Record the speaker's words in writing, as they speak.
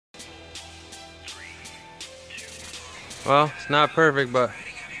Well, it's not perfect, but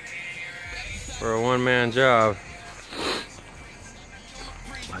for a one-man job,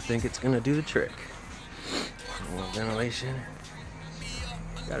 I think it's gonna do the trick. A little ventilation.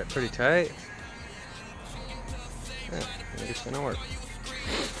 Got it pretty tight. Yeah, I think it's gonna work.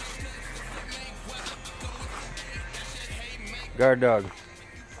 Guard dog.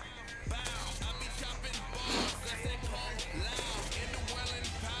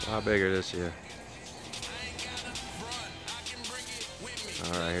 A lot bigger this year.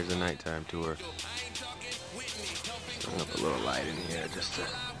 Alright, here's a nighttime tour. Turn up a little light in here just to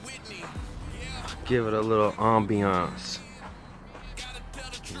give it a little ambiance.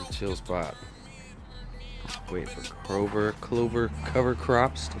 Chill spot. Wait for clover cover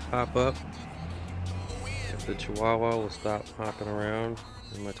crops to pop up. If the chihuahua will stop hopping around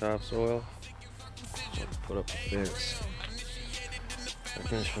in my topsoil, I'll put up the fence. I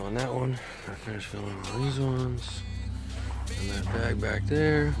finished filling that one. I finished filling all these ones. And that bag back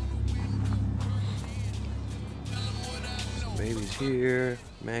there. Some babies here.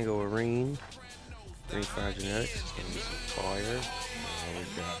 Mango Arene. Green Fire Genetics. It's gonna be some fire. We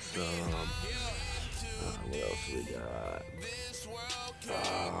got some. What else we got?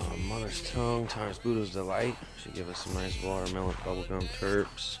 Mother's Tongue times Buddha's Delight. Should give us some nice watermelon bubblegum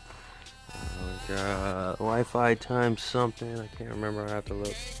terps. We got Wi-Fi times something. I can't remember. I have to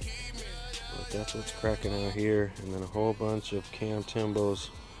look. But that's what's cracking out here. And then a whole bunch of Cam Timbo's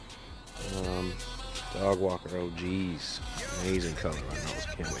Dog Walker OGs. Amazing color on those.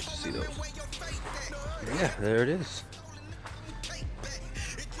 Can't wait to see those. Yeah, there it is.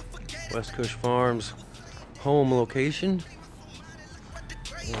 West Cush Farms home location.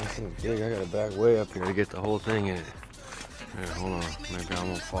 Yeah, it's gonna be big. I gotta back way up here to get the whole thing in it. Yeah, hold on. Maybe I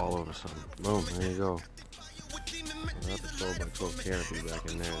won't fall over something. Boom, there you go. That's a 12x12 canopy back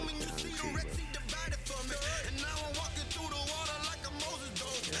in there. You can't really see, but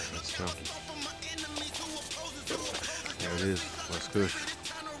yeah, that's chunky. There it is, West Cush.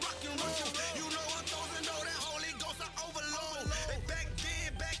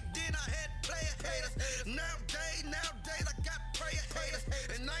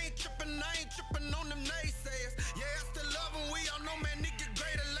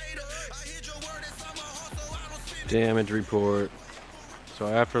 Damage report. So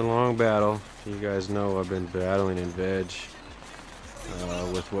after a long battle, you guys know I've been battling in veg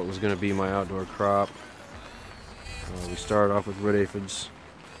with what was going to be my outdoor crop. We started off with red aphids,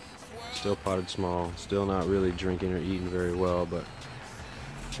 still potted small, still not really drinking or eating very well, but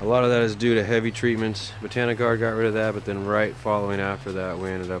a lot of that is due to heavy treatments. Botanigard got rid of that, but then right following after that, we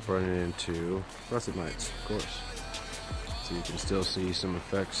ended up running into russet mites, of course. So you can still see some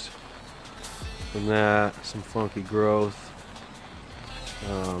effects from that, some funky growth.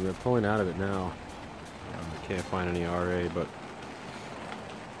 They're pulling out of it now. I can't find any RA, but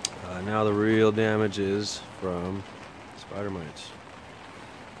now the real damage is from spider mites.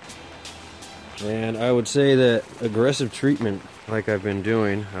 And I would say that aggressive treatment, like I've been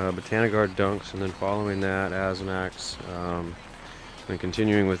doing, Botanigard dunks, and then following that, Azamax, and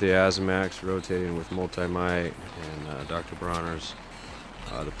continuing with the Azamax, rotating with Multimite and Dr. Bronner's.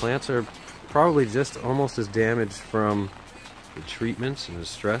 The plants are probably just almost as damaged from the treatments and as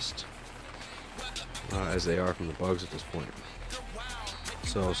stressed as they are from the bugs at this point.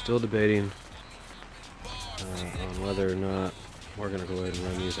 So still debating on whether or not we're going to go ahead and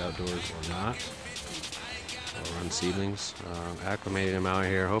run these outdoors or not, or run seedlings. Acclimating them out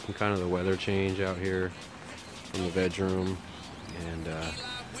here, hoping kind of the weather change out here from the veg room and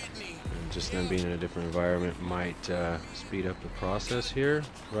just them being in a different environment might speed up the process here.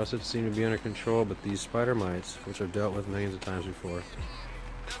 Russets seem to be under control, but these spider mites, which I've dealt with millions of times before,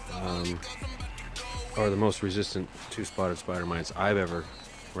 are the most resistant two-spotted spider mites I've ever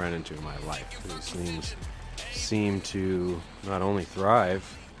ran into in my life. These things seem to not only thrive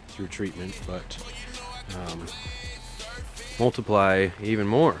through treatment, but multiply even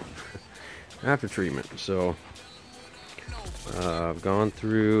more after treatment. So I've gone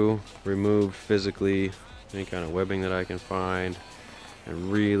through, removed physically any kind of webbing that I can find,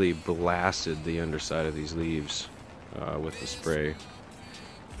 and really blasted the underside of these leaves with the spray,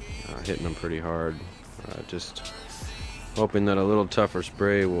 hitting them pretty hard. Just hoping that a little tougher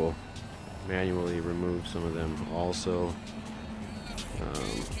spray will manually remove some of them also.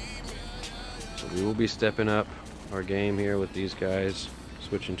 So we will be stepping up our game here with these guys,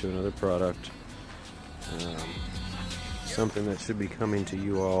 switching to another product. Something that should be coming to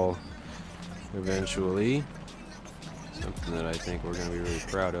you all eventually. Something that I think we're going to be really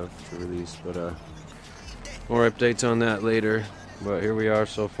proud of to release, but more updates on that later. But here we are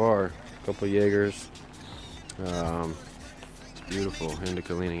so far. A couple Jaegers, beautiful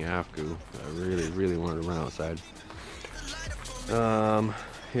indica leaning afgoo. I really wanted to run outside.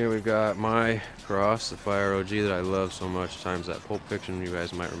 Here we've got my cross, the Fire OG that I love so much, times that Pulp Fiction you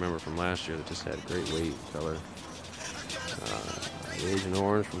guys might remember from last year that just had great weight and color. Agent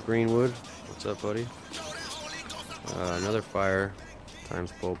Orange from Greenwood. What's up, buddy? Another Fire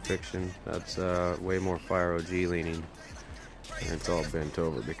times Pulp Fiction. That's way more Fire OG leaning. And it's all bent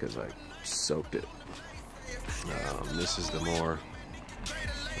over because I soaked it. This is the more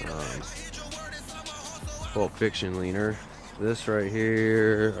Pulp Fiction leaner. This right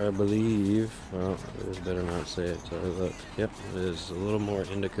here, I believe, well, it better not say it, so look, yep, it is a little more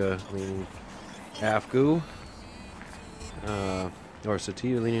indica leaning afgoo, or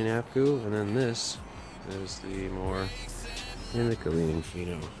sativa leaning afgoo, and then this is the more indica leaning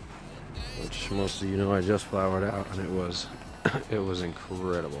pheno, which most of you know I just flowered out, and it was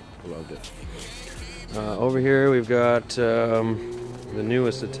incredible. I loved it. Over here we've got the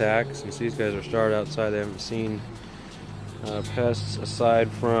newest attack. Since these guys are started outside, they haven't seen pests aside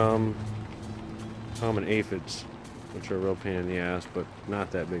from common aphids, which are a real pain in the ass, but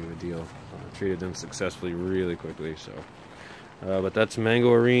not that big of a deal. Treated them successfully really quickly. So, but that's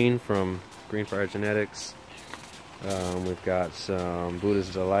mangoarine from Greenfire Genetics. We've got some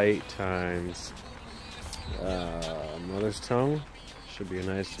Buddha's Delight times Mother's Tongue. Should be a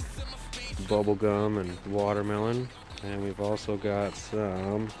nice bubble gum and watermelon. And we've also got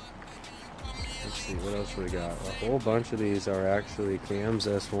some, let's see, what else we got? A whole bunch of these are actually Cam's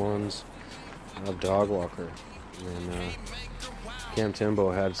S1s of Dogwalker. And Cam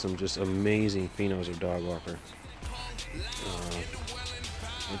Timbo had some just amazing phenos of Dogwalker.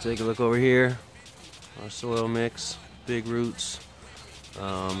 We'll take a look over here. Our soil mix, big roots,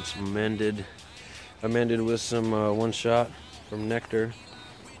 some amended with some one shot from Nectar,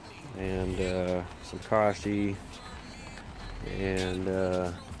 and some Kashi, and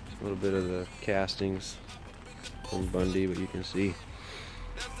a little bit of the castings from Bundy, but you can see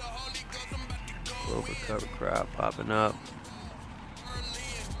clover cover crop popping up.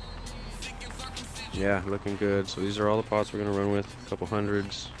 Yeah, looking good. So these are all the pots we're going to run with. A couple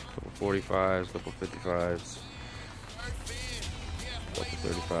hundreds, a couple 45s, a couple 55s, a couple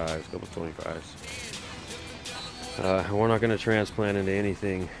 35s, a couple 25s. We're not going to transplant into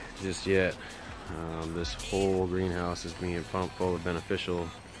anything just yet. This whole greenhouse is being pumped full of beneficial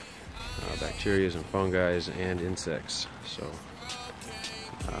bacteria and fungi and insects. So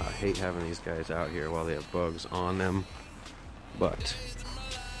I hate having these guys out here while they have bugs on them, but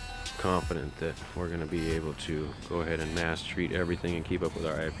confident that we're going to be able to go ahead and mass treat everything and keep up with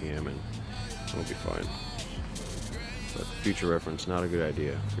our IPM, and we'll be fine. But future reference, not a good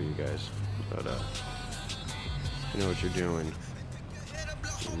idea for you guys, but you know what you're doing,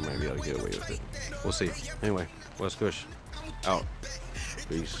 you might be able to get away with it. We'll see. Anyway, West Kush out.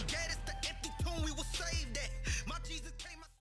 Peace.